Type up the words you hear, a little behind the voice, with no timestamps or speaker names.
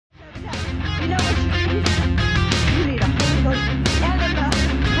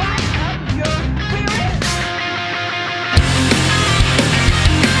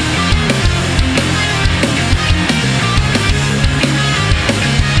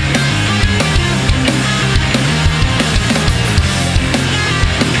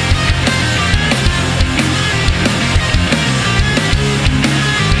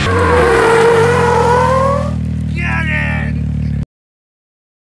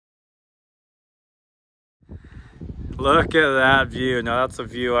Look at that view. Now that's a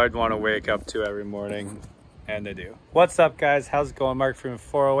view I'd want to wake up to every morning, and I do. What's up, guys? How's it going? Mark Freeman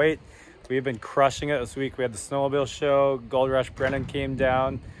 408. We've been crushing it this week. We had the snowmobile show. Gold Rush Brennan came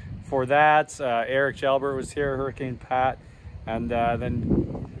down for that. Eric Jalbert was here, Hurricane Pat, and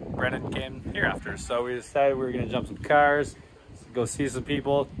then Brennan came here after. So we decided we were going to jump some cars, go see some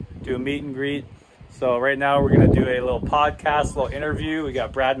people, do a meet and greet. So right now we're going to do a little podcast, a little interview. We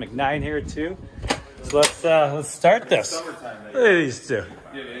got Brad McNine here too. So let's start this. Look at these two.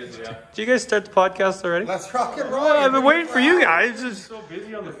 It is, yeah. Did you guys start the podcast already? Let's rock and roll. I've been waiting for you guys. Just... So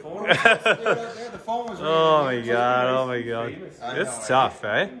busy on the phone. The phone was Oh my god! Oh my god! It's tough,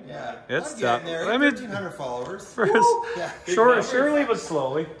 eh? Yeah. It's I'm tough. there. I mean, 1,300 followers. first, Yeah. surely but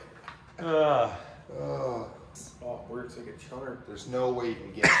slowly. Oh, it works like a charm. There's no way you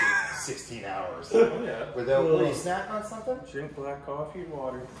can get to 16 hours Yeah. without. What, do you snack on something? Drink black coffee and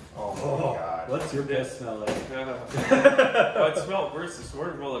water. Oh my god. What's your piss smell like? Oh, it smelled worse this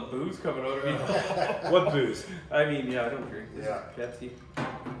morning while the booze coming out of me. What booze? I mean, yeah, I don't drink. This Yeah. is Pepsi.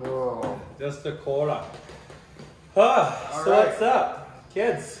 Oh. Just a cola. So right. what's up,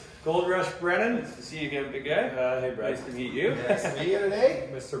 kids? Gold Rush Brennan. Nice to see you again, big guy. Hey, Brad. Nice to meet you. Nice to meet you today.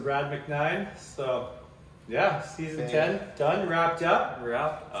 Mr. Brad McNine. So, yeah, season Thank 10 done, wrapped up. We're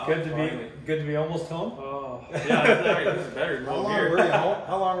out. It's good to be almost home. Oh, yeah, this is better. How No long beer. were you home?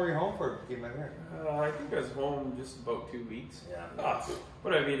 How long were you home for? Came in here. I think I was home just about 2 weeks. Yeah.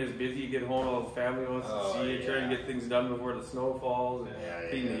 But I mean, it's busy. You get home, all the family wants to see you, try and get things done before the snow falls, and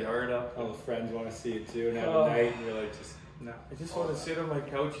clean the yard up. All the friends want to see you too and have a night, and you're like, no. I just want to sit on my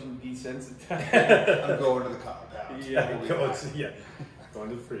couch and be sensitive. I'm going to the compound. Going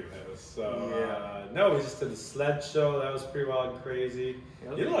to the Freeman. So, no, we just did a sled show. That was pretty wild and crazy. You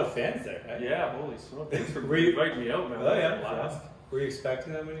had a lot of fans there, right? Yeah, holy smoke. Thanks for Were you- inviting me out, man. Oh, yeah. Blast. Were you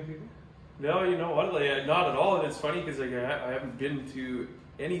expecting that many people? No, you know what? Like, not at all. And it's funny because like, I haven't been to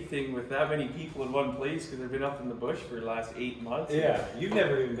anything with that many people in one place because I've been up in the bush for the last 8 months. Yeah, you've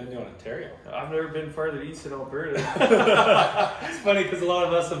never even been to Ontario. I've never been farther east in Alberta. It's funny because a lot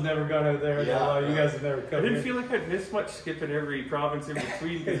of us have never gone out there. Yeah. A lot of you guys have never I come didn't here. feel like I'd miss much skipping every province in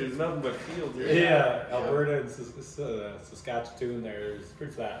between because there's nothing but fields. Right? Yeah, Alberta and Saskatchewan there is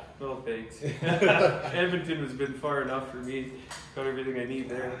pretty flat. No thanks. Edmonton has been far enough for me. Got everything I need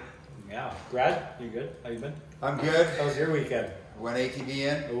there. Yeah. Brad, you good? How you been? I'm good. How was your weekend? Went ATV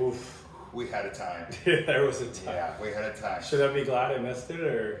in. Oof. We had a time. There was a time. Yeah, we had a time. Should I be glad I missed it,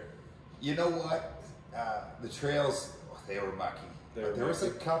 or? You know what? The trails, they were mucky. There was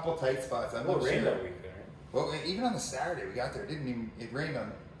a couple tight spots. I'm not rained sure. that weekend, right? Well, even on the Saturday we got there, it rained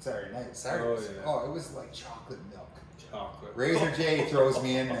on Saturday night. It was like chocolate milk. Chocolate. Razor J throws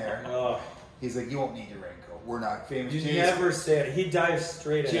me in there. Oh. He's like, you won't need your raincoat. We're not famous. You never say it. He dives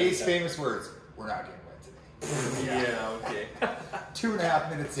straight in. Jay's famous words, we're not getting wet today. Yeah, okay. 2.5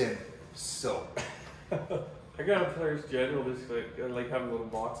 minutes in, so. I got a Players General, just like I like having a little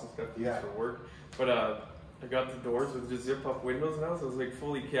box and stuff to use for work. But I got the doors with just zip up windows now, so I was like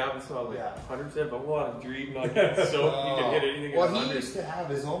fully capped, so I was like 100%. But what a dream! Not getting soaked, you can hit anything. Well, he used to have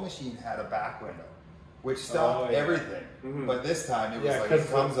his own machine had a back window, which stopped everything. Mm-hmm. But this time it was like it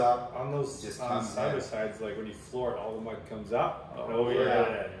comes up on those just on comes the in. sides, like when you floor it, all the mud comes up. Oh, over yeah.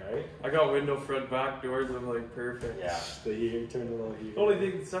 it, right? I got window, front, back doors. I'm like perfect. Yeah. The heater, turn the little heater. The only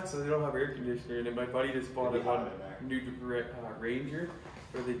thing that sucks is they don't have air conditioner in it. My buddy just bought It'd be one hot in there. new Ranger.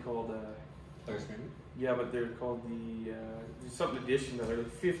 What are they called? Yeah, but they're called the there's something addition that are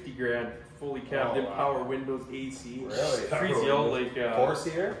like 50 grand, fully capped, in power windows, AC. Really? Freeze you out like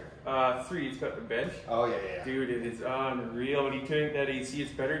 4-seater? 3. It's got the bench. Oh yeah. Dude, it is unreal. When you turn that AC,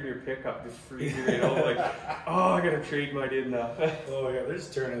 it's better than your pickup. Just freezing it out. Like, oh, I gotta trade mine in now. Oh yeah, they're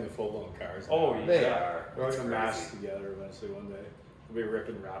just turning into full-blown cars. Oh yeah. They are. They're all It's gonna crazy. mash together eventually one day. We'll be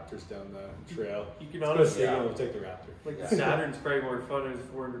ripping Raptors down the trail. You can honestly, we'll take the Raptor. like the Saturn's probably more fun. It's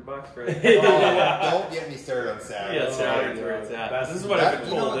 $400, right? Oh, don't get me started on Saturday. Yeah, Saturn's where it's at. That's- This is what I've been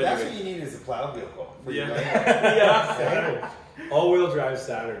You know told what, that's anyway. what you need is a plow vehicle. For Yeah. your Yeah. Saturn. All-wheel drive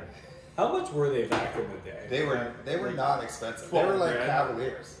Saturn. How much were they back in the day? They were not expensive. They were like 12 grand.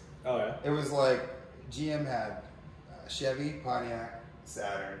 Cavaliers. Oh yeah. It was like GM had Chevy, Pontiac,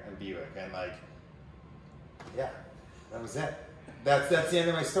 Saturn, and Buick, and like, yeah, that was it. That's the end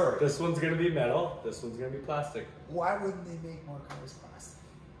of my story. This one's gonna be metal. This one's gonna be plastic. Why wouldn't they make more cars plastic?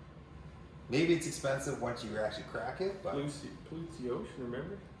 Maybe it's expensive once you actually crack it, but Pollutes the ocean,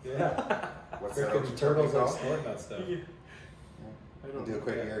 remember? Yeah. what's that Freaking ocean turtles are company called? snorting that stuff. I We'll don't do a know.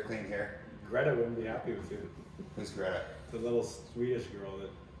 quick air clean here. Greta wouldn't be happy with you. Who's Greta? The little Swedish girl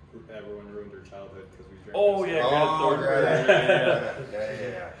that everyone ruined her childhood because we drank. Oh her yeah, stuff. Greta Oh, Thunberg. Greta. Yeah, yeah, yeah.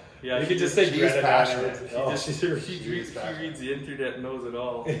 Yeah. Yeah, you could just say she's BRENNAN. passionate. She reads the internet and knows it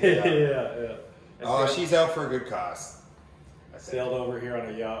all. Yeah. Oh, she's out for a good cause. Sailed over here on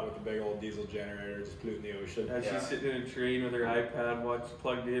a yacht with a big old diesel generator, just polluting the ocean. And she's sitting in a train with her iPad,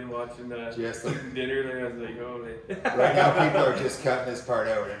 plugged in, watching dinner there. I was like, oh, right now people are just cutting this part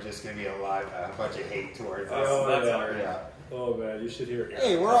out and just gonna be a bunch of hate towards us. That's hard. Yeah. Oh man, you should hear it.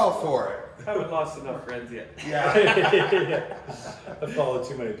 Hey, we're all for it. I haven't lost enough friends yet. Yeah. I followed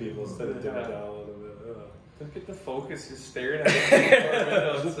too many people instead of dimming down a little bit. Look at the focus, just staring at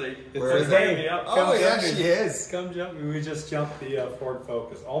it. It's like, where is it? Oh, yeah, she is. Come jump me. We just jumped the Ford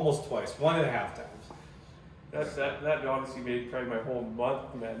Focus almost twice, 1.5 times. That honestly made probably my whole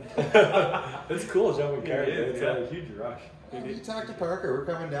month, man. It's cool jumping cars. It's a huge rush. You talk to Parker. We're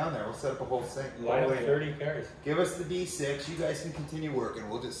coming down there. We'll set up a whole thing. Line of 30 cars. Give us the D6. You guys can continue working.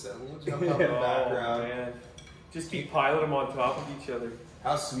 We'll just we'll jump up in the background. Man. Just keep piling them on top of each other.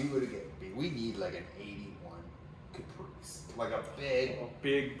 How sweet would it be? We need like an 81 Caprice, like a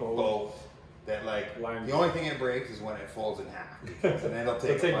big boat. That the only thing it breaks is when it folds in half, and then it'll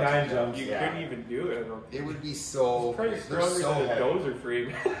take 9 jumps. You couldn't even do it. I don't think. It would be so. It's probably stronger than a dozer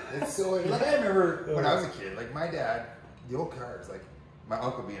frame. It's so like I remember when I was a kid, like my dad, the old cars, like my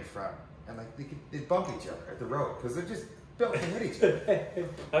uncle be in front, and like they'd bump each other at the road because they're just built to hit each other.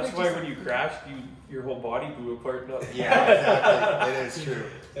 That's why when you crashed, your whole body blew apart. Yeah, exactly. It is true.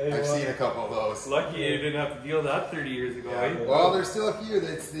 I've seen a couple of those. Lucky you didn't have to deal with that 30 years ago. Yeah. Eh? Well, there's still a few.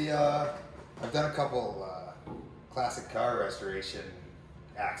 That's the I've done a couple classic car restoration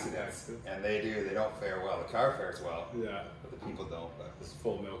accidents, and they don't fare well. The car fares well, but the people don't. But it's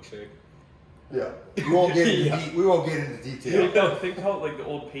full milkshake. Yeah, we won't get into we won't get into detail. Think how like the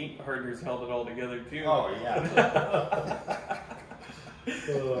old paint hardeners held it all together too. Oh yeah.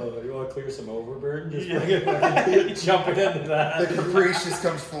 You want to clear some overburden? Just jumping into that. The Caprice just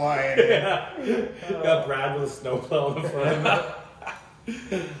comes flying. Got Brad with a snowplow in the front.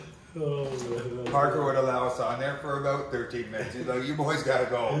 Parker would allow us on there for about 13 minutes. He's like, "You boys gotta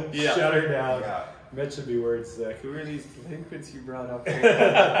go." Yeah. Shut her down. Yeah. Mitch should be word sick. Who are these delinquents you brought up?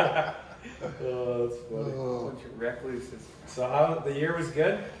 Oh, that's funny. Bunch of recluses. So how the year was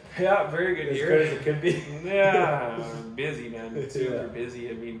good? Yeah, very good year. As good as it could be. Yeah, busy, man. Super busy.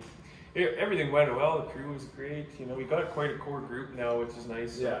 I mean, everything went well. The crew was great. You know, we got quite a core group now, which is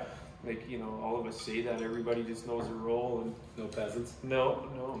nice. Yeah. Like, you know, all of us say that. Everybody just knows their role. And no peasants? No,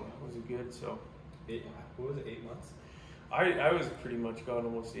 it was good. So, what was it, 8 months? I was pretty much gone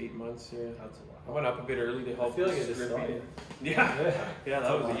almost 8 months. Yeah, that's a lot. I went up a bit early to help. I feel like I just saw you. Yeah,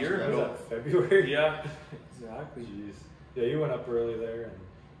 that was a year ago. Was that February? Yeah, exactly. Jeez. Yeah, you went up early there.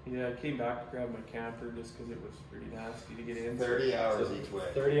 And yeah, I came back to grab my camper just because it was pretty nasty to get in. 30 hours each way.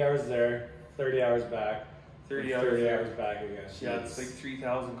 30 hours there, 30 hours back. 30 hours back again. Yeah, it's like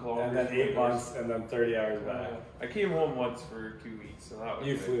 3,000 kilometers. And then 8 months, and then 30 hours back. I came home once for 2 weeks, so that was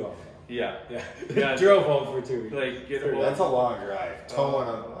You flew off. Yeah. Drove home for 2 weeks. Like that's a long drive. Towing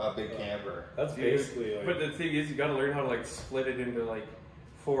a big camper. That's basically. But the thing is, you got to learn how to like split it into like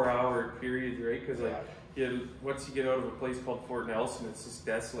 4-hour periods, right? Because like once you get out of a place called Fort Nelson, it's just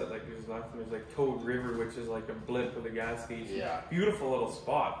desolate. Like there's nothing. There's like Toad River, which is like a blip of the gas station. Yeah. Beautiful little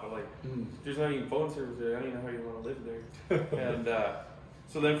spot, but like there's not even phone service there. I don't even know how you want to live there. And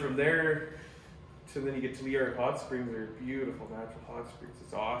so then from there, then you get to Liard Hot Springs. They're beautiful natural hot springs.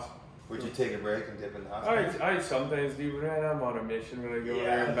 It's awesome. Would you take a break and dip in the hot springs? I sometimes do, but I'm on a mission when I go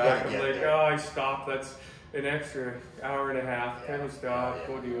there and back. I'm like, I stopped. That's an extra hour and a half. Kind of stop.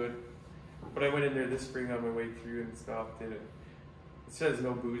 Go do it. But I went in there this spring on my way through and stopped in it. It says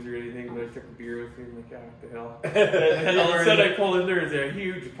no booze or anything, but I took a beer with me. I'm like, what the hell? And all of a sudden I pull in there, there's a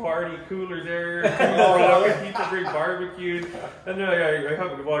huge party, coolers there, people bring barbecues. And then I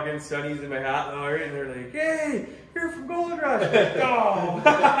happen to walk in, Sonny's in my hat and they're like, hey, you're from Gold Rush. I'm like, oh.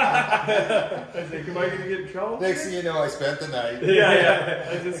 I was like, am I going to get in trouble? Next thing you know, I spent the night. Yeah.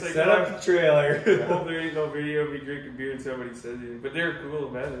 I just like, set up the trailer. Hope there ain't no video of me drinking beer and somebody says it. But they're cool,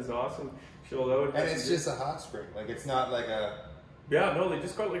 man. It's awesome. Chilled out. And it's just a hot spring. Like, it's not like a... Yeah, no, they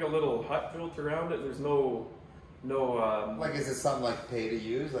just got like a little hut built around it. There's no. Like, is it something like pay to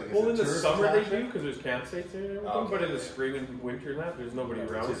use? Like, well, in the summer they do because there's campsites there and everything. Okay. But in the spring and winter and that, there's nobody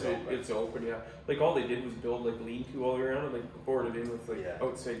around. So it's open. Yeah. Like all they did was build like lean-to all around it, like boarded in with like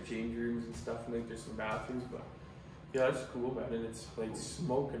outside change rooms and stuff, and like there's some bathrooms. But yeah, it's cool, man. And it's like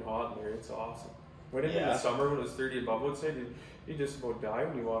smoking hot in there. It's awesome. When in the summer when it was 30 above outside, you just about die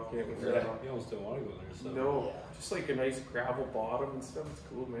when you walk in. It was you almost don't want to go there. So. No, just like a nice gravel bottom and stuff. It's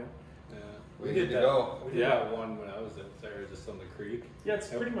cool, man. Yeah. We did that. We did that one when I was up there, just on the creek. Yeah, it's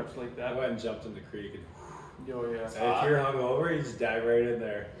pretty much like that. I went and jumped in the creek, and Oh yeah. And if you're hungover, you just dive right in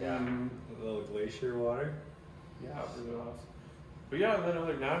there. Yeah. A little glacier water. Yeah, it was awesome. But yeah, and then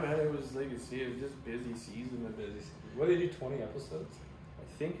other than that, man, it was like you see, it was just busy season. What did you do? 20 episodes? I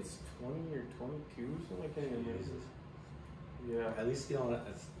think it's 20 or 22 or something like that. Jesus. Yeah. At least you don't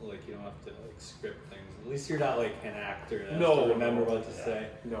you don't have to like script things. At least you're not like an actor that has No, to remember no, what to say.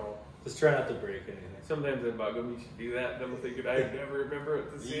 No. Just try not to break anything. Sometimes I bug them, you should do that. And I'm thinking, I never remember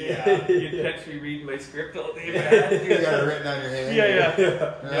what to say. Yeah. You'd catch me reading my script all day, man. You got it written on your hand. Yeah.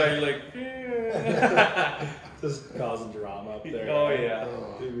 Yeah, you're like, yeah. Just causing drama up there. Oh, yeah.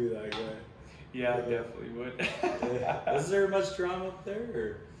 To be that guy. Yeah, I definitely would. Is there much drama up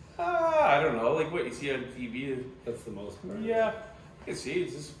there? Or? I don't know, like what you see on TV. That's the most part. Yeah. I can see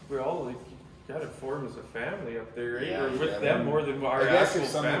it's just, we're all like, you gotta form as a family up there, right? Yeah, We're with them more than our I guess actual if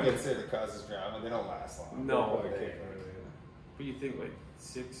something family. gets there that causes drama, they don't last long. No. They- But you think like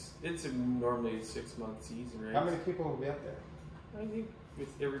it's normally a 6-month season, right? How many people will be up there? I think with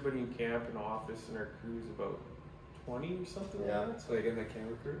everybody in camp and office and our crews about 20 or something Yeah. like that. So like in the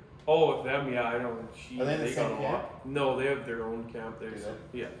camera crew? Oh, with them, yeah, I don't. Are they in the got same a camp? lot. No, they have their own camp there. Do So,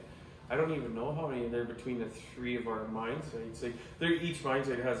 yeah, I don't even know how many there between the 3 of our mine sites. Like, each mine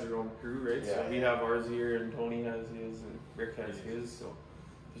site has their own crew, right? So Yeah, we yeah. have ours here, and Tony has his, and Rick has his. So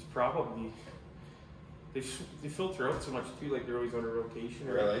there's probably they filter out so much too. Like they're always on a rotation.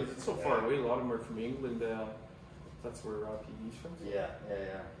 Right? Really? 'Cause it's so far away. A lot of them are from England. That's where PD's from. Yeah.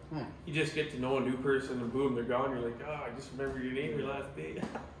 You just get to know a new person, and boom, they're gone. You're like, oh, I just remember your name, your last day.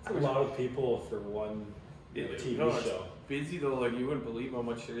 It's a lot of people for one TV It's show. busy though, like you wouldn't believe how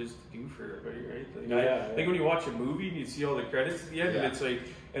much there is to do for everybody, right? Like, Yeah. Like when you watch a movie and you see all the credits at the end, Yeah. and it's like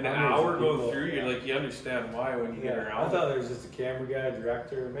an Hundreds hour of going people, through, yeah. you're like, you understand why when you get I around. thought there was just a camera guy,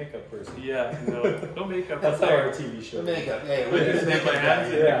 director, makeup person. Yeah, no makeup. That's up how there. our TV show. The makeup. Hey, We look at just the make my makeup hands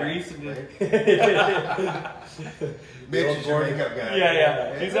guy. in Yeah. the grease and just. Mitch is your makeup guy.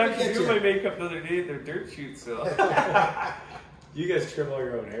 Yeah. Hey, He's let me actually get doing you. my makeup the other day at their dirt shoot, so. You guys trim all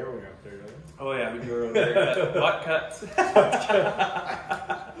your own hair when you're up there, don't you? Oh yeah, we do our own haircut. Butt cuts.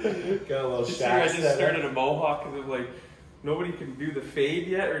 Got a little This year I shack just set started a mohawk because I'm like, nobody can do the fade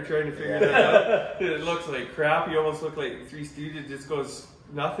yet. We're trying to figure that out. It looks like crap. You almost look like Three Stooges. Just goes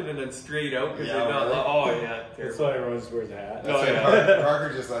nothing and then straight out because Yeah, you're not. really? Oh yeah, That's terrible. why everyone just wears a hat. Oh, That's yeah. why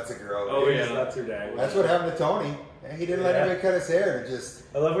Parker just lets it grow. Oh, He yeah. just lets her dang. That's what happened to Tony. He didn't let Yeah. anybody cut his hair. It just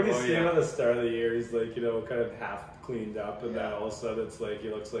I love when you Oh, see him yeah. at the start of the year. He's like, kind of half cleaned up, and then Yeah. all of a sudden it's like he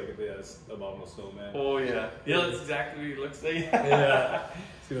looks like this abominable snowman. Oh yeah, yeah. That's exactly what he looks like. Yeah.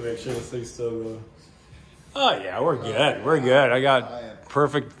 Just gonna make sure this thing's still going. Oh yeah, we're good. We're good. I got I am.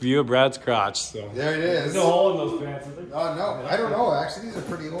 perfect view of Brad's crotch. So there it there's is. no hole in those pants. Is there? Oh no, I don't know. Actually, these are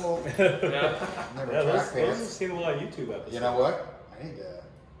pretty old. Yeah. Never Yeah, track those have pants. seen a lot of YouTube episodes. You know what? I need to.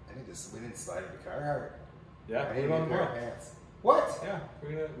 We need to slide in the car hard. Yeah, I put need it a on new pair of tomorrow. pants. What? Yeah,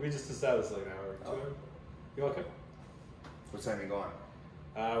 we just decided it's like an hour or 2 hours. You okay? What time are you going?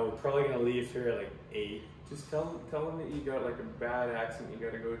 We're probably gonna leave here at like 8. Just tell him that you got like a bad accent you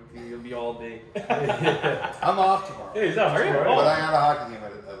gotta go to. You'll be all day. I'm off tomorrow. Hey, he's not Are you? tomorrow. But I have a hockey game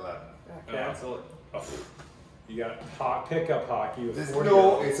at 11. Cancel it. Oh. You got pickup hockey with This, 40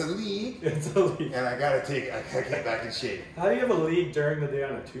 no, it's a league, It's a league. and I gotta get back in shape. How do you have a league during the day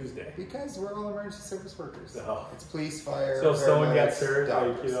on a Tuesday? Because we're all emergency service workers. Oh. It's police, fire, So if someone gets paramedics, hurt,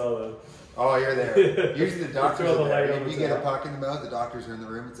 doctors. Oh, you're there. Usually the doctors Throw the are there. light over If you to get a that. puck in the mouth, the doctors are in the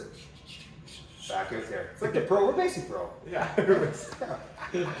room. It's a back out there. It's like the pro. We're basic pro. Yeah.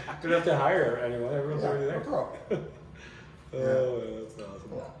 Yeah, Don't have to hire anyone. Everyone's already we're there. pro. Oh, that's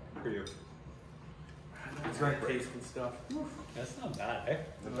awesome. Yeah. For you. It's right taste and stuff. That's not bad, eh?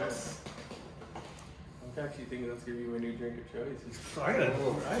 The best. I'm actually thinking that's gonna be my new drink of choice. I'm gonna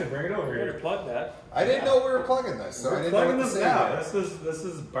bring it over We're gonna here. plug that. I didn't know we were plugging this, so I We're didn't know plugging what to this say. now. yet. This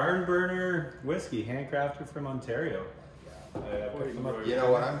is Barn Burner whiskey, handcrafted from Ontario. I picked them up. You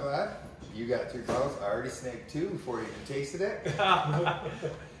know what? I'm glad you got 3 bottles. I already snagged 2 before you even tasted it.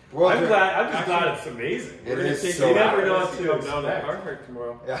 Well, I'm just glad it's amazing. It We're gonna is take so you never out. know We're what to gonna go down to expect. Carhartt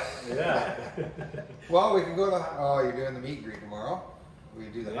tomorrow. Yeah. Yeah. Well, we can go to. Oh, you're doing the meet and greet tomorrow. We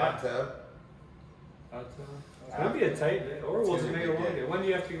can do the hot tub. It's gonna be a tight day, or we'll It's just gonna make be it a one good day. day. When do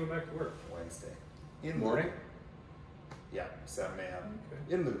you have to go back to work? Wednesday. Morning? Yeah, 7 a.m.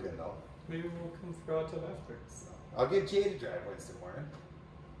 Okay. In Lucan, though. Maybe we'll come for hot tub after. So I'll get Jay to drive Wednesday morning.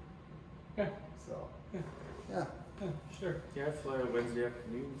 Yeah. So, Yeah. yeah. Yeah, sure. Yeah, I fly out Wednesday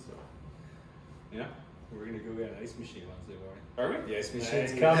afternoon, so Yeah. We're gonna go get an ice machine Wednesday morning. Are we? The ice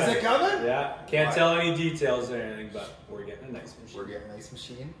machine's coming. Is it coming? Yeah. Can't tell any details or anything, but we're getting an ice machine. We're getting an ice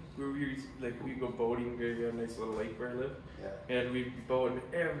machine. We go boating. We have a nice little lake where I live. Yeah. And we'd be boating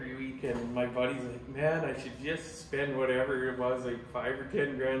every weekend. And my buddy's like, man, I should just spend whatever it was, like 5 or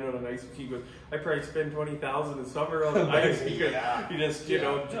 10 grand on an ice machine. He goes, I probably spend 20,000 in summer on an ice because you just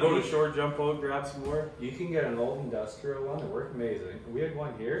go to shore, jump out, grab some more. You can get an old industrial one. It worked amazing. We had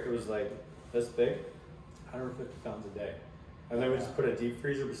one here. It was like this big, 150 pounds a day. And then we just put a deep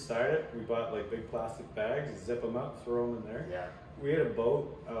freezer beside it. We bought like big plastic bags, zip them up, throw them in there. Yeah. We had a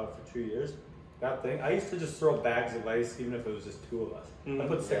boat for 2 years. That thing, I used to just throw bags of ice, even if it was just 2 of us. I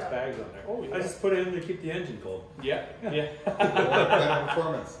put 6 bags on there. Oh, yeah. I just put it in to keep the engine cold. Yeah. Better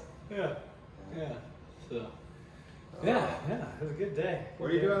performance. Yeah. So. Yeah. It was a good day. What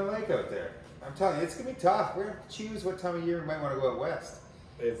are you doing on the lake out there? I'm telling you, it's gonna be tough. We're gonna have to choose what time of year we might want to go out west.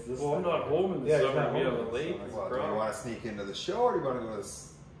 It's this I'm not home in the summer. We have a lake. Well, do you want to sneak into the show, or do you want to go to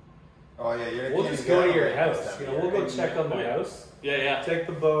this? Oh yeah, we'll just go to your house. We'll go check on the house. Yeah. Take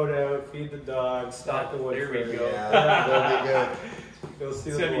the boat out, feed the dogs, stock the wood. There we go. Yeah, that'll be good. Go see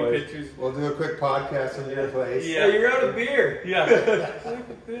Send the me boys. pictures. We'll do a quick podcast from your place. Yeah, you're out of beer. Yeah. Look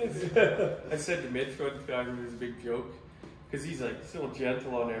at this. I said to Mitch one time, it was a big joke, because he's like so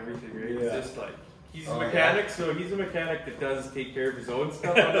gentle on everything, right? Yeah. He's just like, he's a mechanic, so he's a mechanic that does take care of his own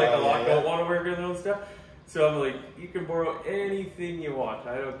stuff. I'm like, a lot don't want to work on their own stuff. So I'm like, you can borrow anything you want.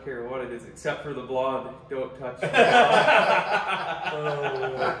 I don't care what it is, except for the blonde. Don't touch it.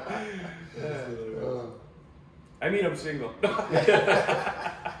 I mean, I'm single. I'll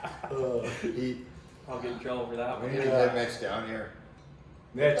get in trouble for that We one. need to get Mitch down here.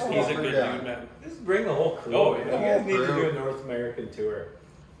 Mitch, He's a good dude, man. just bring the whole crew. Oh, You yeah. guys need to do a North American tour.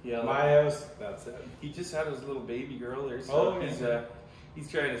 Yeah, My house, that's it. he just had his little baby girl there, so Oh,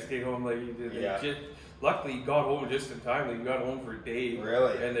 he's trying to stay home like he did. Yeah. Luckily, he got home just in time. Like, he got home for a day.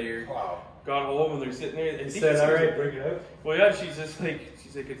 Really? And they Wow. got home and they're sitting there. And He said, all right, bring it out. Well, yeah, she's like,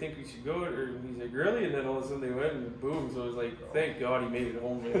 I think we should go. Or he's like, really? And then all of a sudden they went and boom. So it was like, thank God he made it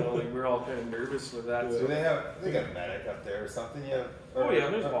home. You know, like we're all kind of nervous with that. So So. they got a medic up there or something? Yeah. Oh yeah,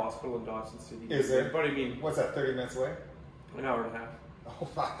 there's a hospital in Dawson City. Is there? But I mean, What's that? 30 minutes away? an hour and a half. Oh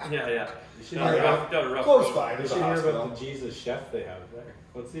wow. Yeah. You should Done hear a about, rough Close go. by. you There's should a hear hospital. about the Jesus chef they have there.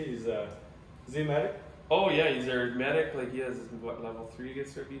 What's he? Is he a medic? Oh yeah, he's our medic. Like he has what level 3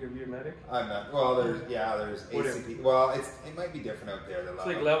 gets to be a medic. I'm not. Well, there's ACP. Well, it might be different out there. It's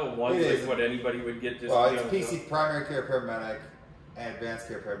like level 1 It is is. like what anybody would get. Just Well, to be it's on the PC primary care paramedic, and advanced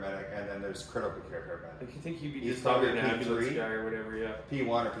care paramedic, and then there's critical care paramedic. Like you think he'd be He's just under an probably ambulance P3. guy or whatever, yeah.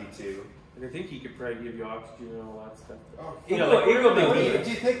 P1 or P2. And I think he could probably give you oxygen and all that stuff. Oh, You know, Eagle- like, Eagle whatever Bee. they do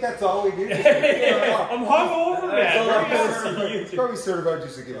you think that's all we do? I'm hungover, That's all man. I'm What supposed are to you- do. Probably certified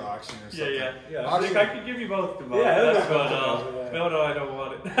just to give oxygen or something. Yeah. I Oxygen. think I could give you both tomorrow. Yeah, That's yeah. but, no, I don't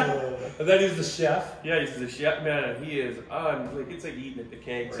want it. And then he's the chef. Yeah, he's the chef, man. He is like it's like eating at the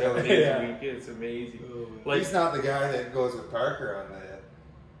keg 7 Really? days Yeah. a week. It's amazing. Like He's not the guy that goes with Parker on the.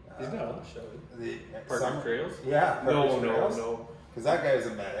 He's not on the show. The Parker summer Trails. Yeah. No. Because that guy was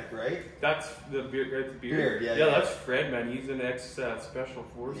a medic, right? That's the beard. That's the beard. Yeah, That's Fred, man. He's an ex special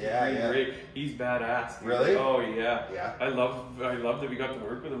forces. Yeah. He's badass. Dude. Really? Oh yeah. Yeah. I love that we got to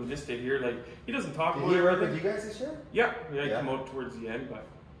work with him just to hear like he doesn't talk Did about he work everything. with you guys this year? Yeah, I Yeah. come out towards the end, but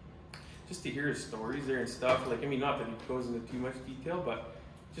just to hear his stories there and stuff. Like I mean, not that he goes into too much detail, but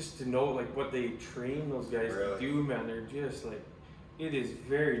just to know like what they train those guys Really? to do, man. They're just like it is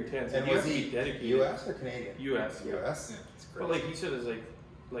very intense. And you was have to he be dedicated. U.S. or Canadian? U.S. Yeah. U.S. It's But crazy. like he said, it's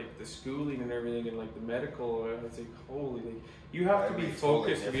like the schooling and everything and like the medical. It's like holy, like you have to That'd be be totally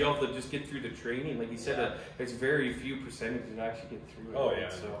focused to be able to just get through the training. Like he said, that it's very few percentage that actually get through it. Oh yeah.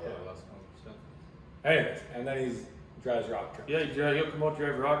 So. That's 100%. Anyways, and then he drives rock truck. Yeah, he'll come out,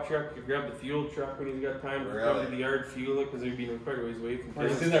 drive a rock truck, he'll grab the fuel truck when he's got time to come Really? to the yard, fuel it, because they've been quite a ways away from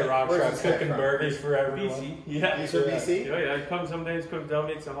He's town. in that rock Where's truck this guy cooking from? burgers for everyone. BC, yeah. He's from BC? Yeah, he comes down, makes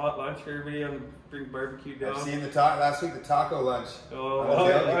a hot lunch for everybody, and bring barbecue down. I've seen the last week the taco lunch. Oh,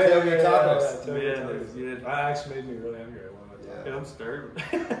 yeah. tailgate tacos. Yeah, that's good. That actually made me really hungry. I wanted to. Yeah, I'm starving.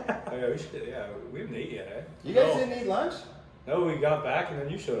 Oh, yeah, we should. Yeah, we haven't ate yet, eh? You guys No. didn't eat lunch? No, we got back and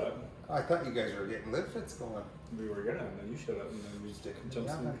then you showed up. Oh, I thought you guys were getting lift fits going. We were gonna, and then you showed up, and then we just Stick 'em jumped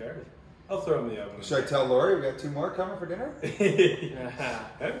in in the the cars. I'll throw them in the oven. Should I tell Lori we got 2 more coming for dinner?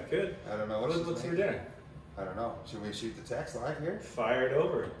 Yeah, good. I don't know what she's What's for making. dinner? I don't know. Should we shoot the text live here? Fire it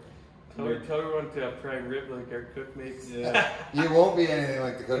over. Tell everyone to prime rib like our cook makes. Yeah. You won't be anything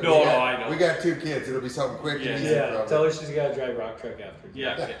like the cook. No, We got- I know. We got 2 kids. It'll be something quick Yeah. and easy. Yeah. probably. Tell her she's got to drive rock truck after.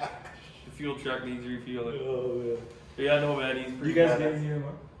 Yeah. The fuel truck needs refueling. Oh, yeah. But yeah, no man, he's pretty You guys badass. getting any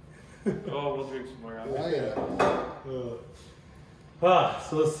more? Oh, we'll drink some more.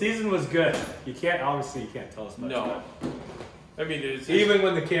 So the season was good. You can't tell us much. No. I mean, even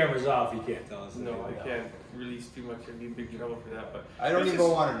when the camera's off, you can't tell us. No, I can't release too much. I'd be in big trouble for that. But I don't even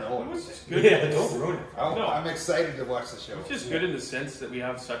want to know. It was just good. Yeah, don't ruin it. I'm excited to watch the show. It's just good in the sense that we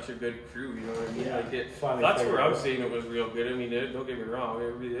have such a good crew. You know what I mean? Yeah. That's where I was saying it was real good. I mean, don't get me wrong.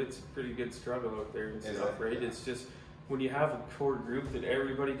 It's a pretty good struggle out there and stuff, right? It's just when you have a core group that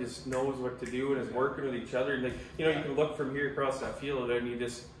everybody just knows what to do and is working with each other. And like, you know, you can look from here across that field and you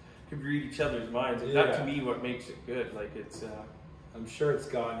just can read each other's minds. And that to me what makes it good. Like it's. I'm sure it's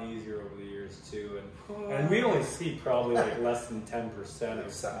gotten easier over the years too, and we only see probably like less than 10%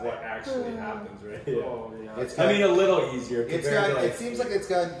 of what actually happens, right? Yeah. Oh yeah. I mean, a little easier. It seems like it's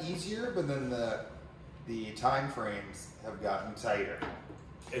gotten easier, but then the time frames have gotten tighter.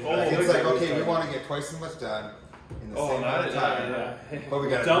 It's like, okay, we want to get twice as much done in the same amount of time, but we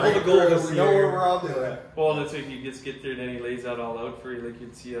got double the goal this year. We know what we're all doing. Well, that's like you just get there and then he lays that all out for you, like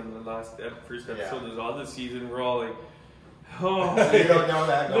you'd see on the first episode of the season. We're all like. Oh, so you don't know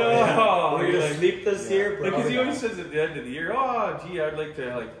that. No, we're gonna sleep this year because he always says at the end of the year, "Oh, gee, I'd like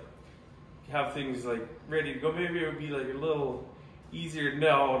to have things ready to go. Maybe it would be a little easier."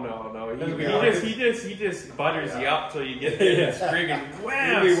 No. He just butters you up till you get there in the spring and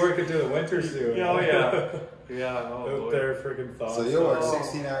wham! We'll be working through the winter soon. Oh yeah. Out there, freaking thoughts. So you work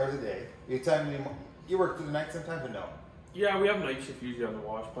 16 hours a day. You work through the night sometimes, or no? Yeah, we have night shift usually on the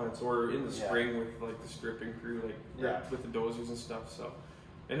wash plants or in the spring with the stripping crew, with the dozers and stuff. So,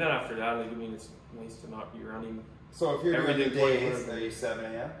 and then after that, it's nice to not be running. So if you're doing the days, are you 7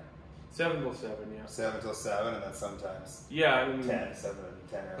 a.m.? 7 till 7, yeah. 7 till 7, and then sometimes 10, 7 and 10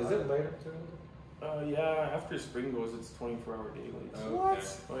 or 11. Is it later too? Yeah, after spring goes, it's 24-hour daylight. So.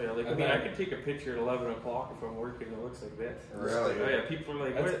 What? Oh yeah, I could take a picture at 11 o'clock if I'm working. It looks like this. Really? Oh yeah, people are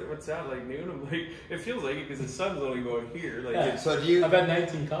like, "What's that? Like noon?" I'm like, "It feels like it because the sun's only going here." So do you? I've had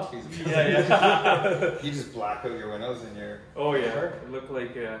 19 coffees. Yeah. You just black out your windows and you're. Oh yeah, it looked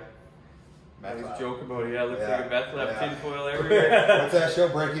like. I was joking about it. Yeah, it looks like a meth lab tinfoil everywhere. What's that show?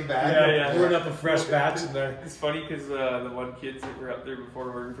 Breaking Bad. Yeah. Pouring up a fresh batch in there. It's funny because the one kids that were up there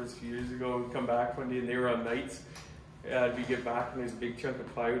before working for us a few years ago would come back one day and they were on nights. And we get back and there's a big chunk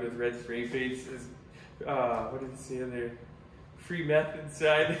of plywood with red spray paint. What did it say in there? Free meth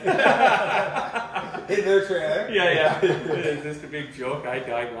inside. In their trailer. Yeah. It's just a big joke. I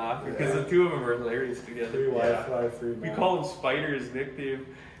died laughing because the two of them are hilarious together. Free Wi-Fi, free We call him Spider, his nickname.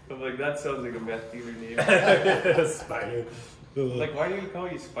 I'm like, that sounds like a meth dealer name. Spider. Like, why do we call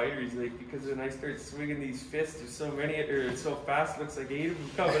you Spider? He's like, because when I start swinging these fists, there's so many, or it's so fast, it looks like 8 of them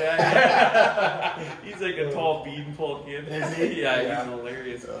coming at you. He's like a tall beanpole kid. Is he? Yeah, he's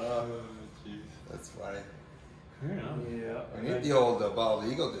hilarious. Oh, jeez. That's funny. Yeah. We need the old bald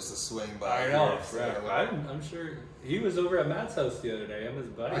eagle just to swing by. I know. I'm sure he was over at Matt's house the other day. Him and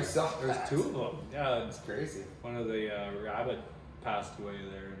his buddy. I saw There's that. 2 of them. Yeah, it's crazy. One of the rabbit passed away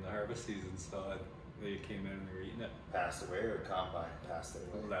there in the harvest season, so they came in and they were eating it. Passed away or combine? Passed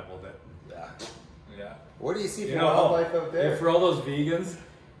away. Leveled it. Yeah. What do you see for wildlife out there? For all those vegans,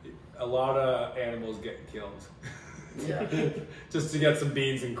 a lot of animals get killed. Yeah. Just to get some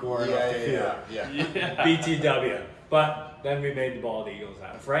beans and corn off the field. Yeah. BTW. But then we made the bald eagles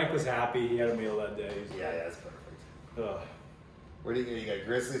happen. Frank was happy. He had a meal that day. Yeah, that's perfect. Ugh. What do you got?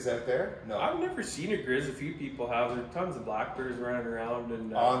 Grizzlies out there? No. I've never seen a grizz. A few people have. There are tons of black bears running around.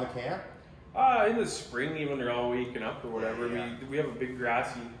 And on the camp? In the spring, even they're all waking up or whatever. Yeah. We have a big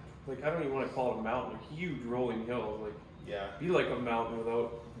grassy, I don't even want to call it a mountain, a huge rolling hill. Be like a mountain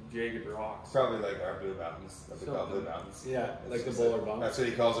without jagged rocks. Probably like our Blue Mountains. That we call Blue Mountains. Yeah, like the Bowler Bump. That's what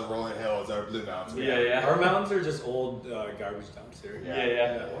he calls a rolling hill. It's our Blue Mountains. Yeah. Our mountains are just old garbage dumps here.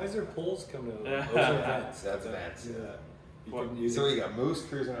 Yeah. Why is there poles coming out? Those are vents. That's vents. Yeah. So you got moose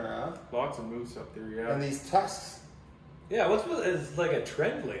cruising around? Lots of moose up there, yeah. And these tusks. Yeah, it's like a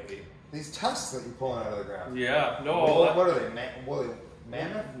trend lately. These tusks that you're pulling out of the ground. Yeah, no. What are they?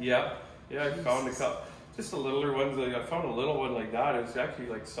 Mammoth? Yeah, I found a couple. Just the littler ones. I found a little one like that. It was actually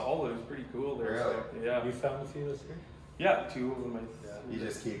solid. It was pretty cool there. Really? So, yeah. You found a few this year? Yeah, 2 of them. You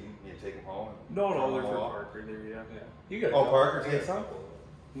just keep them. You take them home. No, they're for Parker there. Yeah. You got. Parker takes some.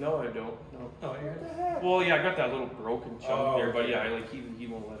 No, I don't. No. Oh, you're. Well, yeah, I got that little broken chunk there, but yeah, he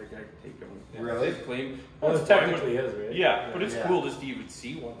won't let a guy take them. Really? Claim. Well, it's technically his, right? Yeah, but it's cool just to even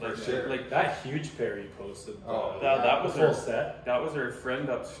see one. For sure. Like that huge pair you posted. That was full our set. That was our friend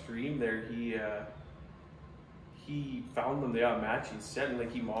upstream there. He he found them, they got a matching set, and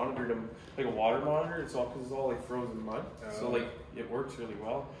like he monitored them like a water monitor. It's all because it's all like frozen mud, so like it works really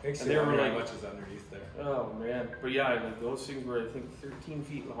well. Makes and you they were wonder like, how much is underneath there. oh man, but yeah, like those things were I think 13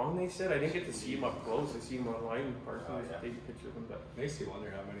 feet long. They said I didn't get to see them up close. I see them online in park. Take a picture of them, but makes you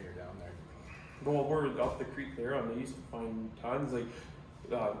wonder how many are down there. Well, we're up the creek there, and they used to find tons. Like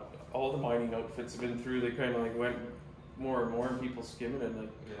all the mining outfits have been through. They kind of like went more and more, and people skimming it,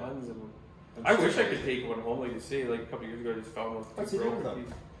 like tons of them. I wish I could take one home, like you say. Like a couple years ago, I just found one. What's he doing with them?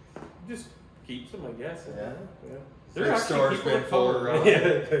 Just keeps them, I guess. Yeah. They're storage actually bin full around.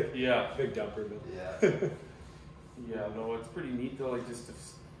 Yeah. Big dumper bin. Yeah. Yeah. No, it's pretty neat though. Like just to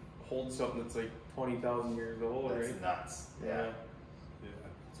hold something that's like 20,000 years old, That's right? nuts. Yeah.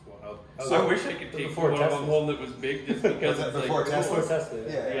 It's wild. So I wish I could take one of them home that was big, just because it's before like Tesla. Before Tesla.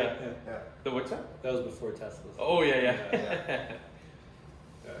 Yeah. The what's that? That was before Tesla. Oh yeah.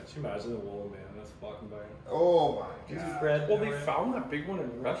 Yeah, could you imagine the woolly mammoth walking by? Oh my god. Well, they found that big one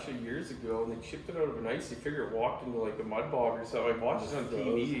in Russia years ago, and they shipped it out of an ice. They figure it walked into like a mud bog or something. I watched it on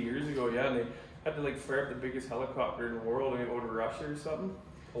TV years ago. Yeah, and they had to like fire up the biggest helicopter in the world and go to Russia or something.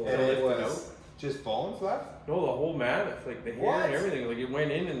 And it was just bones left? No, the whole mammoth, like the hair and everything. Like it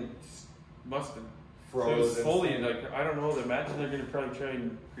went in and must have frozen. It was fully like I don't know. Imagine they're gonna probably try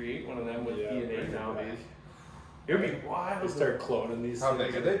and create one of them with DNA nowadays. It would be wild. They start cloning these. How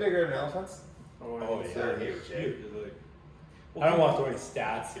big? Are they bigger than elephants? Oh yeah, they're huge. Huge. I don't want to throw any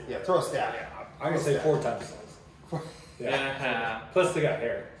stats here. Yeah, throw a stat. I'm gonna say 4 times the size. Yeah. Plus they got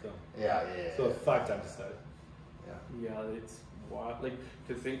hair. So. Yeah. So 5 times the size. Yeah, it's wild. Like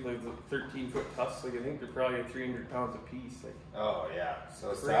to think like the 13-foot tusks. Like I think they're probably 300 pounds a piece. Like. Oh yeah. So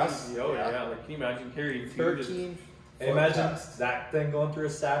it's crazy. tusks. Oh yeah. Like can you imagine carrying 13? Imagine that thing going through a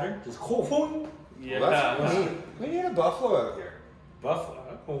Saturn. Just Yeah. Well, we need a buffalo out here.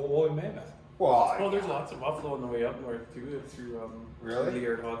 Buffalo? Woolly mammoth. Well, there's lots of buffalo on the way up north too. Through really?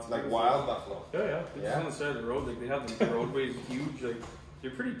 Like wild buffalo. Yeah. They're just on the side of the road. Like they have these roadways huge. Like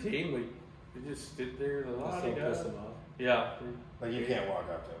they're pretty tame. Like they just sit there. Piss them off. Yeah. Like you can't walk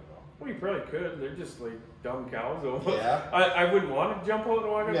up to them though. Well, you probably could. They're just like dumb cows. Almost. Yeah. I wouldn't want to jump out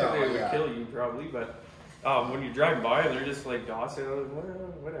and walk up. No, they would kill you probably. But when you drive by, they're just like docile.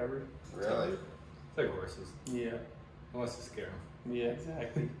 Whatever. Really? It's like horses. Yeah. Unless you scare them. Yeah,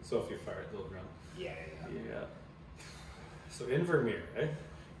 exactly. So if you fire it, they'll run. Yeah. So Invermere, eh?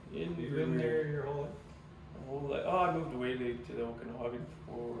 You've been there your whole life? I moved away to the Okanagan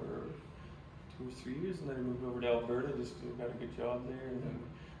for 2 or 3 years, and then I moved over to Alberta. Just got a good job there, and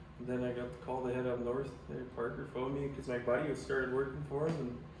then I got the call to head up north. There, Parker phoned me because my buddy had started working for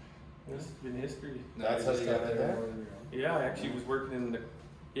him, and it's been history. That's how you got in there? Yeah, I actually was working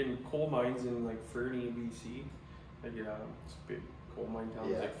in coal mines in like Fernie, BC. Like it's a big coal mine town.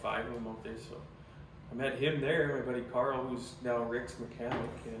 There's like 5 of them out there. So I met him there. My buddy Carl, who's now Rick's mechanic,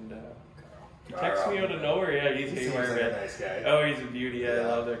 and he texted me out of nowhere. Yeah, he's haywire, like man. A nice guy. Oh, he's a beauty. Yeah, I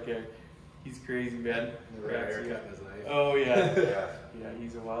love that guy. He's crazy, man. Haircut in his life. Oh yeah. Yeah,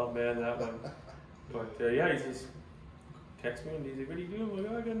 he's a wild man, that one. But yeah, he's just text me and he's like, "What are you doing?" I'm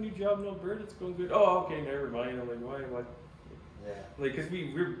like, "Oh, I got a new job in Alberta. It's going good." "Oh, okay, never mind." I'm like, "Why? What?" Yeah. Like, cause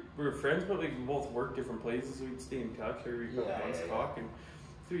we were friends, but like we both worked different places, so we'd stay in touch every couple months, talk. And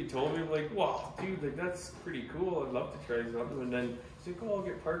so he told me, I'm like, "Wow, dude, like that's pretty cool. I'd love to try something." And then he's like, "Oh, I'll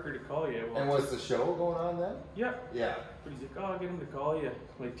get Parker to call you." And was the show going on then? Yeah. Yeah. But he's like, "Oh, I'll get him to call you."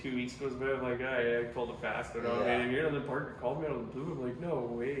 Like 2 weeks goes by, I'm like, I told him fast, I don't know anything here. And then Parker called me out of the blue. I'm like, "No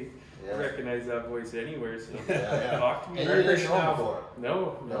way." I recognize that voice anywhere. So talk to me. And you didn't know before?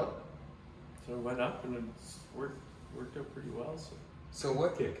 No. So I went up and it's worked out pretty well. So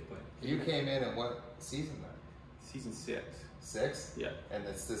what? You came in at what season then? Season 6. 6? Yeah. And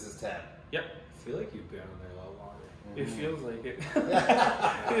this is 10. Yep. I feel like you've been on there a lot longer. It feels like it.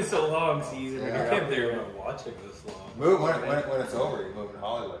 It's a long season when you're up there. Watching this long. Move when it's over. You're moving to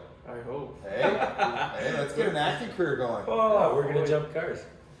Hollywood. I hope. Hey, let's get an acting career going. Oh, we're gonna jump cars.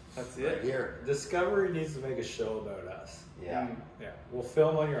 That's it. Right here. Discovery needs to make a show about us. Yeah. Yeah. We'll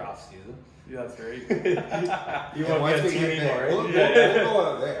film on your off season. Yeah, that's right. You won't be on TV more, right? We'll go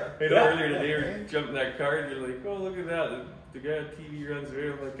out there. Earlier today, we were jumping that car, and you're like, "Oh, look at that." The guy on TV runs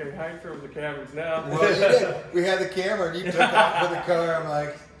away. I'm like, "I hide from the cameras now." Well, you did. We had the camera, and you took off with the car. I'm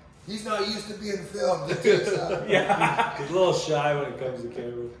like, he's not used to being filmed. Yeah. He's a little shy when it comes to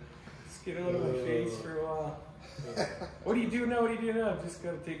cameras. Just get out of my face for a while. What do you do now? I've just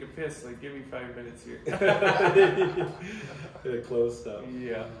got to take a piss. Like, give me 5 minutes here. The close stuff.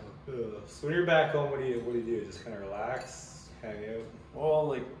 Yeah. So when you're back home, what do you do? Just kind of relax, hang out? Well,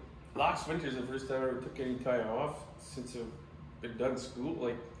 like last winter's the first time I ever took any time off since I've been done school.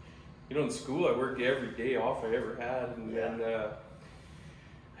 Like you know, in school I worked every day off I ever had, and then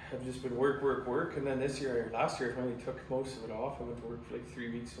I've just been work, and then last year I finally took most of it off. I went to work for like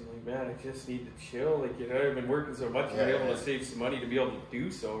 3 weeks. I'm like, man, I just need to chill. Like, you know, I've been working so much to be able to save some money to be able to do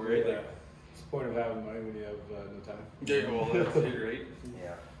so, right? Yeah. Like, it's the point of having money when you have no time. Yeah, well, that's it, right?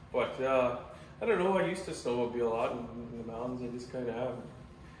 Yeah. But I don't know. I used to snowmobile a lot in the mountains. I just kind of have.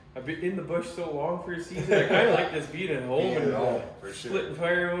 I've been in the bush so long for a season. I kind of like just being at home and splitting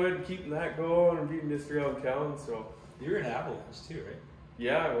firewood, keeping that going, and being just around town. So you were in Avalanche too, right?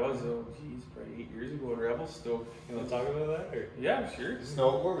 Yeah, I was. Oh, geez, probably 8 years ago in Revelstoke. You want to talk about that? Or? Yeah, sure.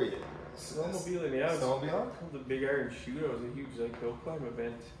 Snowboarding. Snowmobiling, yeah. Snowmobiling? The Big Iron Shootout was a huge like hill climb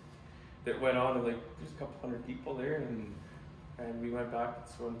event that went on, and like there's a couple hundred people there, and we went back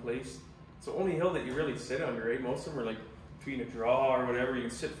to one place. It's the only hill that you really sit under, right? Most of them are like between a draw or whatever. You can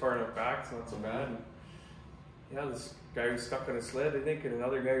sit far enough back, it's not so bad. And yeah, this guy was stuck on a sled, I think, and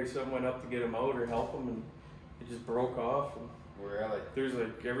another guy or something went up to get him out or help him, and it just broke off. And really? There's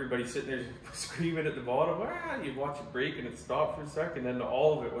like everybody sitting there screaming at the bottom. You watch it break and it stopped for a second, and then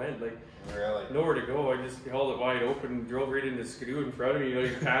all of it went like nowhere to go. I just held it wide open and drove right into Skidoo in front of me. You know,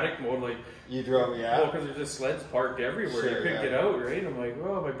 you panic mode, like you drove, well, because there's just sleds parked everywhere. You couldn't get out, right? I'm like,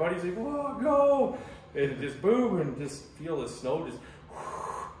 oh, my buddy's like, whoa, go! And just boom, and just feel the snow just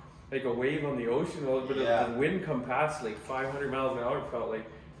like a wave on the ocean. A little bit of the wind come past like 500 miles an hour. It felt like.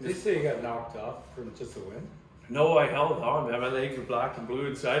 Did they say you got knocked off from just the wind? No, I held on, man. My legs were black and blue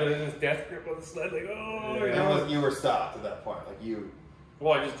inside. I was in this death grip on the sled, like, oh. And you were stopped at that point, like you.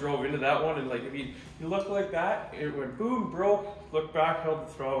 Well, I just drove into that one, and like, I mean, you look like that, it went boom, broke, looked back, held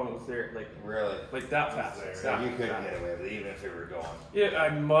the throttle, and it was there, like. Really? Like that fast. You couldn't get away with it, even if you were going. Yeah, I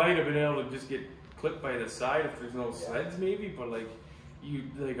might have been able to just get clipped by the side if there's no sleds, maybe, but like, you,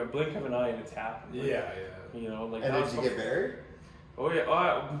 like a blink of an eye and it's happened. Like, yeah. You know, like. And did you get buried? Oh,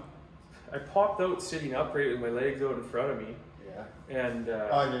 yeah. I popped out sitting upright with my legs out in front of me. Yeah. And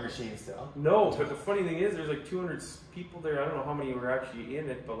on your machine still? No, but the funny thing is, there's like 200 people there. I don't know how many were actually in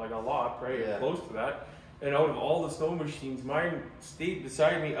it, but like a lot, right? Close to that. And out of all the snow machines, mine stayed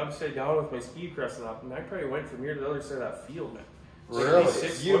beside me upside down with my ski crescent up, and I probably went from here to the other side of that field, man.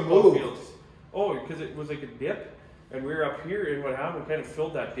 Really? You moved? Fields. Oh, because it was like a dip, and we were up here, and what happened kind of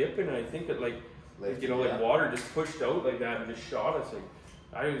filled that dip in, and I think it like you know, like water just pushed out like that and just shot us like.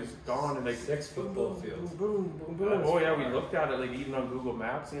 I was gone in like 6 football fields. Boom, boom, boom. Oh yeah, we looked at it like even on Google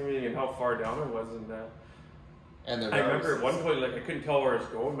Maps and everything, and how far down it was. And I remember at one point, like I couldn't tell where I was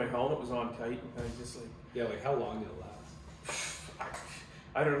going. My helmet was on tight, and I was just like, like how long did it last?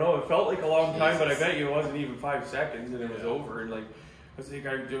 I don't know. It felt like a long time, but I bet you it wasn't even 5 seconds, and it was over. And like I was like,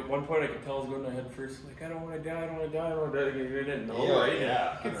 at one point I could tell I was going to head first. Like I don't want to die, I don't want to die, I don't want to die. Like, you didn't know, right?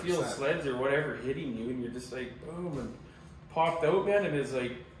 Yeah, you could feel sleds or whatever hitting you, and you're just like boom and. Popped out, man, and it's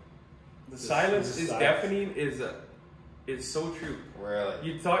like the silence is deafening. Is so true. Really?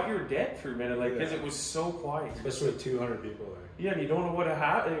 You thought you were dead for a minute, like because it was so quiet. Especially with 200 people there. Yeah, and you don't know what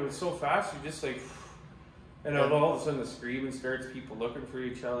happened. It was so fast. You're just like, and all of a sudden the screaming starts. People looking for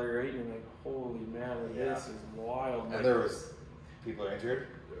each other, right? And you're like, holy man, this is wild. And there was people injured.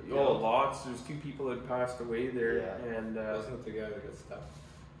 Oh, lots. There's 2 people that passed away there, and wasn't it the guy that got stuck?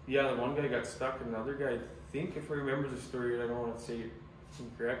 Yeah, the one guy got stuck, and another guy. I think if I remember the story, I don't want to say it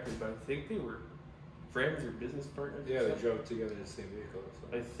incorrectly, but I think they were friends or business partners. Yeah, they drove together in the same vehicle.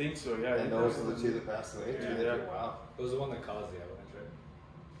 So. I think so. Yeah. And those are the 2 that passed away. Yeah. Wow. It was the one that caused the avalanche, right?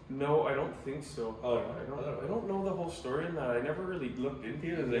 No, I don't think so. Oh, I don't know the whole story in that. I never really looked into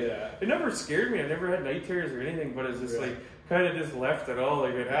it. Like, it never scared me. I never had night terrors or anything, but it's just like kind of just left it all.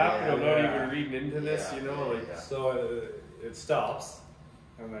 Like it happened. I'm not even reading into this, you know. So it stops.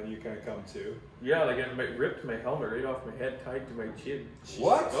 And then you kind of come to. Yeah, like it ripped my helmet right off my head, tied to my chin.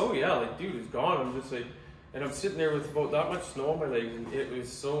 What? Oh yeah, like dude, it's gone. I'm just like, and I'm sitting there with about that much snow on my legs, and it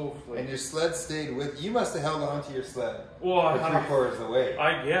was so. Like, and your sled stayed with you. Must have held on to your sled. Well, for 3/4 away.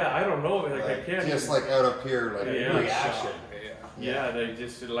 I don't know. Like I can't. Just like out up here, like reaction. Yeah, and I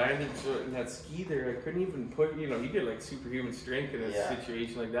just landed in that ski there. I couldn't even put, you get like superhuman strength in a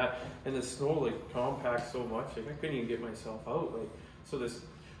situation like that, and the snow like compacts so much. Like I couldn't even get myself out. Like so this.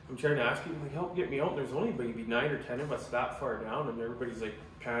 I'm trying to ask people, like, help get me out. There's only maybe 9 or 10 of us that far down, and everybody's like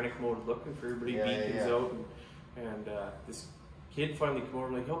panic mode looking for everybody, beacons out, and this kid finally come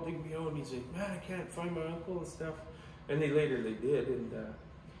over, like, help dig me out, and he's like, man, I can't find my uncle and stuff, and they did, and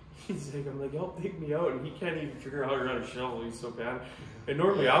he's like, I'm like, help dig me out, and he can't even figure out how to run a shovel. He's so bad, and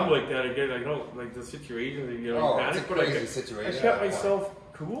normally I'm like that. Again, I know like the situation, panic, but I kept myself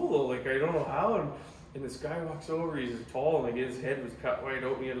cool though. Like I don't know how, and this guy walks over, he's tall, and like his head was cut wide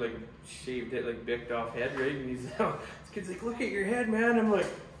open, he had like shaved it, like bicked off head, right? And he's this kid's like, look at your head, man. I'm like,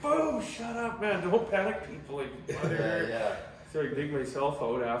 boom, shut up, man, don't panic, people. Like, yeah. So I dig myself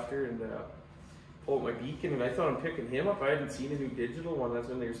out after and pull out my beacon, and I thought I'm picking him up. I hadn't seen a new digital one. That's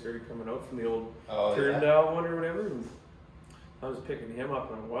when they started coming out from the old turn dial one or whatever. And I was picking him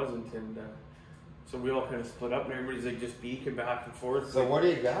up and I wasn't, and so we all kind of split up, and everybody's like just beaking back and forth. So what do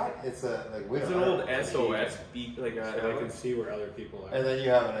you got? It's a it's an old SOS beak, like so I can see where other people are. And then you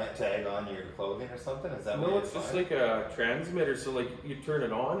have a tag on your clothing or something. Is that no? It's just like a transmitter. So like you turn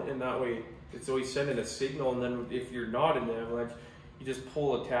it on, and that way it's always sending a signal. And then if you're not in the avalanche, you just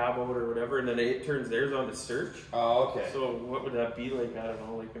pull a tab out or whatever, and then it turns theirs on to search. Oh, okay. So what would that be like? I don't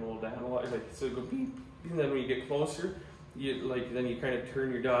know, like an old analog. Like so, it go beep, and then when you get closer, then you kind of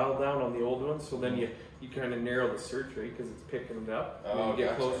turn your dial down on the old one. So then you kind of narrow the search, right? Because it's picking it up. Oh, when you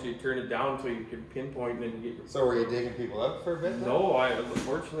get closer, you turn it down until you can pinpoint, and then you get your. So were you digging people up for a bit? No,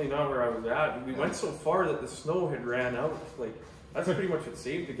 unfortunately not where I was at. We went so far that the snow had ran out. Like that's pretty much what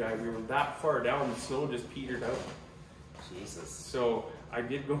saved the guy. We were that far down, the snow just petered out. Jesus. So I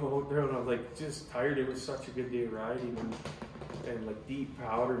did go out there, and I was like just tired. It was such a good day riding, and like deep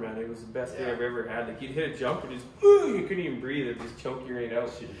powder, man. It was the best day I've ever had. Like you'd hit a jump and just you couldn't even breathe. It just choked you right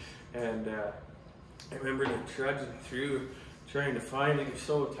out. And I remember like trudging through, trying to find it. You're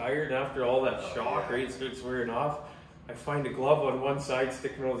so tired after all that shock, right? It starts wearing off. I find a glove on one side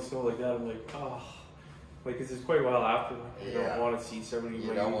sticking out of the snow like that. I'm like, oh. Like, this is quite a while after. Like, you don't want to see somebody.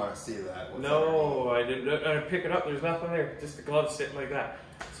 You don't want to see that. No, I didn't. I pick it up. There's nothing there. Just the glove sitting like that.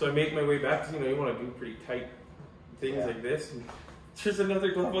 So I make my way back. Cause, you want to do pretty tight things like this. And there's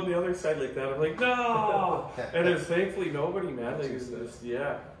another glove on the other side like that. I'm like, no. And there's thankfully nobody, man. Like, it's just,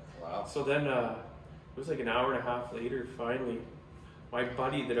 Wow. So then it was like an hour and a half later. Finally, my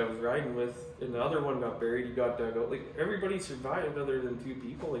buddy that I was riding with, and the other one got buried. He got dug out. Like everybody survived other than 2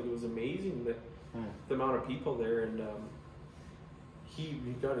 people. Like it was amazing that. The amount of people there, and he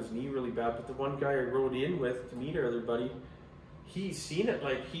got his knee really bad. But the one guy I rode in with to meet our other buddy, he seen it.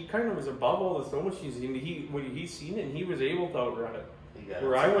 Like he kind of was above all the snow machines, and when he seen it, and he was able to outrun it.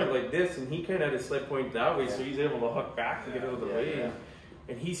 Where I went like this, and he kind of had his sled point that way, so he's able to hook back to get out of the way.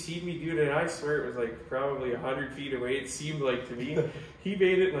 And he seen me do it, and I swear it was like probably 100 feet away. It seemed like to me. He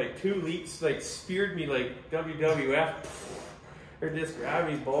made it in like 2 leaps, like speared me like WWF. Or just grab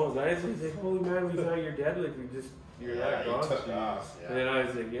his balls. I was like, holy man, we thought you're dead. Like, you're that gone. And then I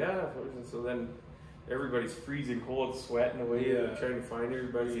was like, And so then everybody's freezing cold, sweating away, trying to find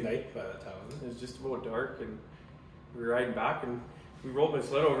everybody. It's night by the time. It was just about dark, and we were riding back, and we rolled my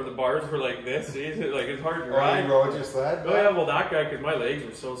sled over. The bars were like this. Like, it's hard to ride. You rode your sled? Oh, yeah, well, that guy, because my legs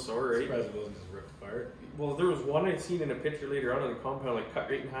were so sore, right? Surprised it wasn't just ripped apart. Well, there was one I'd seen in a picture later on in the compound, like, cut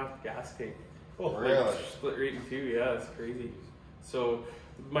right in half the gas tank. Oh, really? Like, split right in 2, yeah, it's crazy. So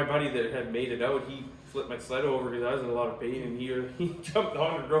my buddy that had made it out, he flipped my sled over because I was in a lot of pain, and he jumped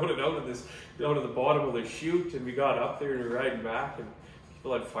on and rode it out of the bottom of the chute, and we got up there and we were riding back, and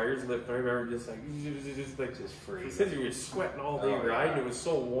people had fires lit. And I remember just freezing. He said you were sweating all day riding. It was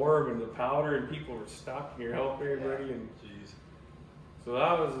so warm, and the powder, and people were stuck, and you're helping everybody, and so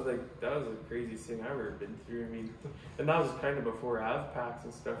that was the craziest thing I've ever been through. I mean, and that was kind of before av packs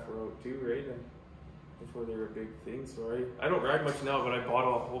and stuff were out too, right? And before they were a big thing, so I don't ride much now, but I bought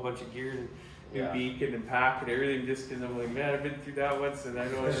a whole bunch of gear and new beacon and pack and everything just because I'm like, man, I've been through that once, and I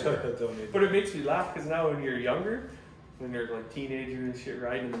know I should. But it makes me laugh because now when you're younger, when you're like teenager and shit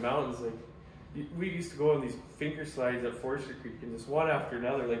riding in the mountains, like we used to go on these finger slides at Forster Creek, and just one after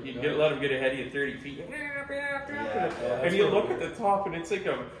another, like you'd let them get ahead of you 30 feet, and you look at the top, and it's like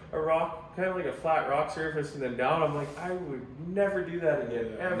a rock, kind of like a flat rock surface, and then down. I'm like, I would never do that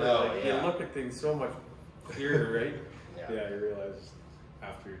again, ever. You look at things so much clearer, right? Yeah, you realize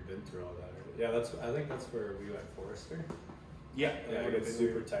after you've been through all that. Right? Yeah, I think that's where we went Forster. Yeah, it's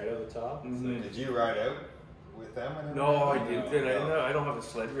super tight at the top. Mm-hmm. Did you ride out with them? No, I didn't. I don't have a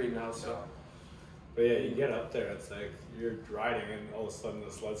sled right now, so. But yeah, you get up there, it's like you're riding, and all of a sudden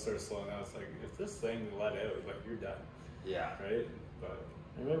the sled starts slowing down. It's like if this thing let out, like you're done. Yeah. Right. But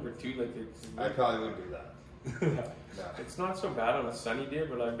I remember too, like I probably wouldn't do that. It's not so bad on a sunny day,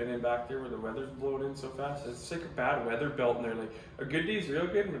 but I've been in back there where the weather's blowing in so fast. It's like a bad weather belt in there. Like a good day's real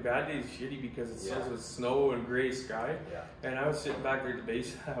good, and a bad day's shitty because it's fills with snow and gray sky. Yeah. And I was sitting back there at the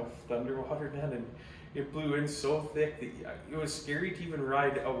base of Thunderwater, man, and it blew in so thick that it was scary to even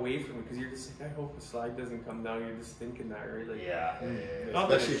ride away from it because you're just like, I hope the slide doesn't come down. You're just thinking that, right? Like,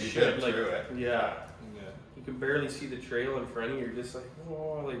 not especially that it if you should, get like, through it. Yeah. You can barely see the trail in front of you. You're just like,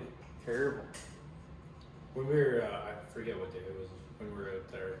 oh, like terrible. When we were, I forget what day it was, when we were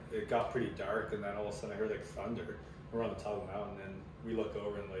out there, it got pretty dark, and then all of a sudden I heard like thunder. we're on the top of the mountain, and we look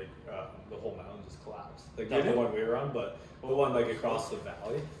over and like the whole mountain just collapsed. Like not the one we were on, but the one like across the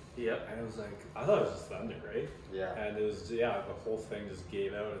valley. Yeah. And it was like, I thought it was just thunder, right? Yeah. And it was, the whole thing just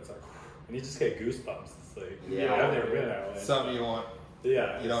gave out. It's like, and you just get goosebumps. It's like, I've never been that way. Something you want.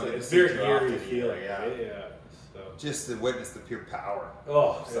 Yeah. You don't get to it's see very too eerie often feeling, either, yeah. right? Yeah. So. Just to witness the pure power.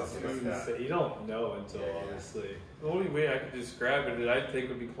 Oh, Something like that. You don't know until obviously. The only way I could describe it that I think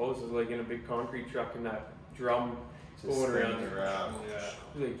would be close is like in a big concrete truck and that drum Just going around. Yeah.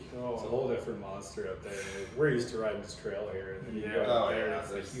 Like, It's a whole different monster up there. We're used to riding this trail here, and then you go up there, and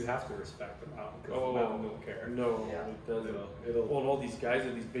it's like you have to respect the mountain because the mountain don't care. No, it doesn't. Well, and all these guys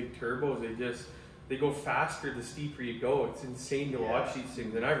with these big turbos, they go faster the steeper you go. It's insane to watch these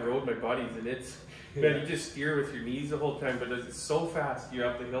things. And I've rode my buddies, and it's man, you just steer with your knees the whole time, but it's so fast you're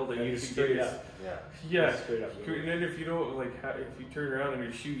up the hill that you straight up. Yeah. Straight up. And then if you don't if you turn around and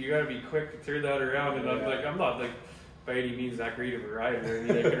you shoot, you got to be quick to turn that around. And I'm not like by any means that great of a rider. I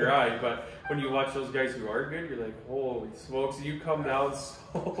mean, I can ride, but when you watch those guys who are good, you're like, holy smokes! You come down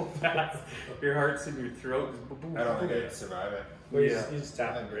so fast, your heart's in your throat. I don't think I can survive it. Well, you just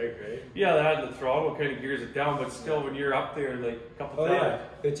tap and brake, right? Yeah, the throttle kind of gears it down, but still, when you're up there, like a couple times. Yeah,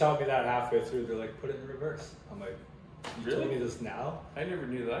 they taught me that halfway through. They're like, put it in reverse. I'm like, you told me this now? I never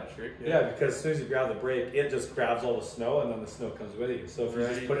knew that trick. Yeah, because as soon as you grab the brake, it just grabs all the snow, and then the snow comes with you. So if you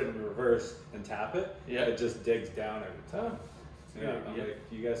just put it in reverse and tap it, it just digs down every time. Yeah, I'm like,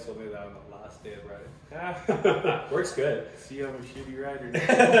 you guys told me that on the last day of riding. Works good. See how much shitty rider.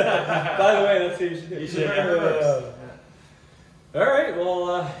 By the way, that's what you should do. You should all right,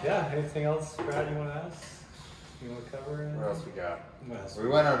 well, anything else, Brad, you want to ask? You want to cover it? What else we got? What We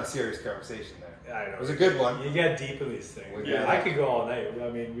went on a serious conversation there. I know. It was a good one. You get deep in these things. I could go all night. I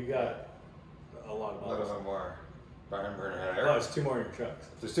mean, we got a lot of A little bit more barn burner. Oh, there's 2 more in your trucks.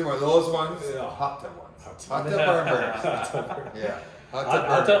 There's 2 more. Those ones, Yeah. hot tub ones. Hot Hot tub barn burners. Yeah.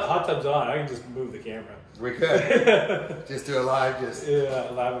 Hot tub's on. I can just move the camera. We could. Just do a live,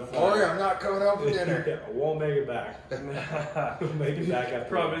 Live and Sorry, I'm not coming home for dinner. I won't make it back. We'll make it back after.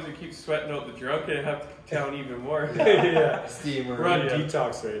 Problem is, we keep sweating out the drunk and have to count even more. Steamer. We're on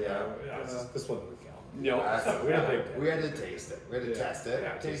detox right now. Yeah. This one would count. No. We had we had to taste it. We had to test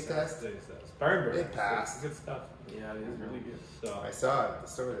it. Taste test. Burn burn. It passed. Good stuff. Yeah, it is really good. So I saw it at the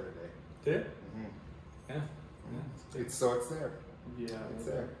store the other day. did it? Mm-hmm. Yeah. It's there. Yeah, It's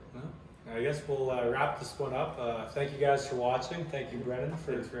there. Well, I guess we'll wrap this one up. Thank you guys for watching. Thank you, Brennan,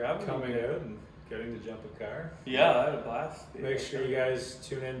 for coming out and getting to jump a car. Yeah, I had a blast. Make sure you guys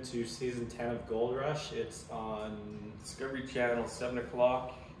tune in to season 10 of Gold Rush. It's on Discovery Channel, 7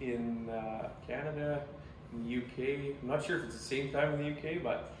 o'clock in Canada, in the UK. I'm not sure if it's the same time in the UK,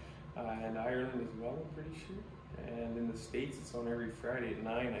 but in Ireland as well, I'm pretty sure. And in the States, it's on every Friday at 9,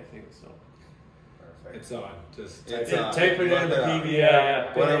 I think. So. Perfect. It's on. Just type it in the PVL.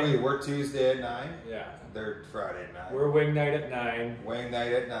 Yeah. What are we? We're Tuesday at 9. Yeah. They're Friday at 9. We're wing night at 9. Wing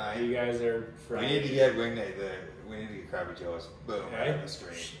night at 9. You guys are Friday. We need to get wing night. We need to get Krabby Joe's. Boom. Right on the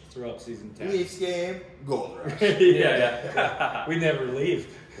screen. Throw up season 10. Leafs game. Gold Rush. yeah. We never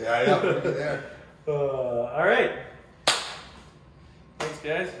leave. Yeah, I know. We'll be there. All right. Thanks,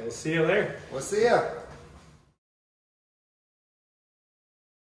 guys. We'll see you later. We'll see ya.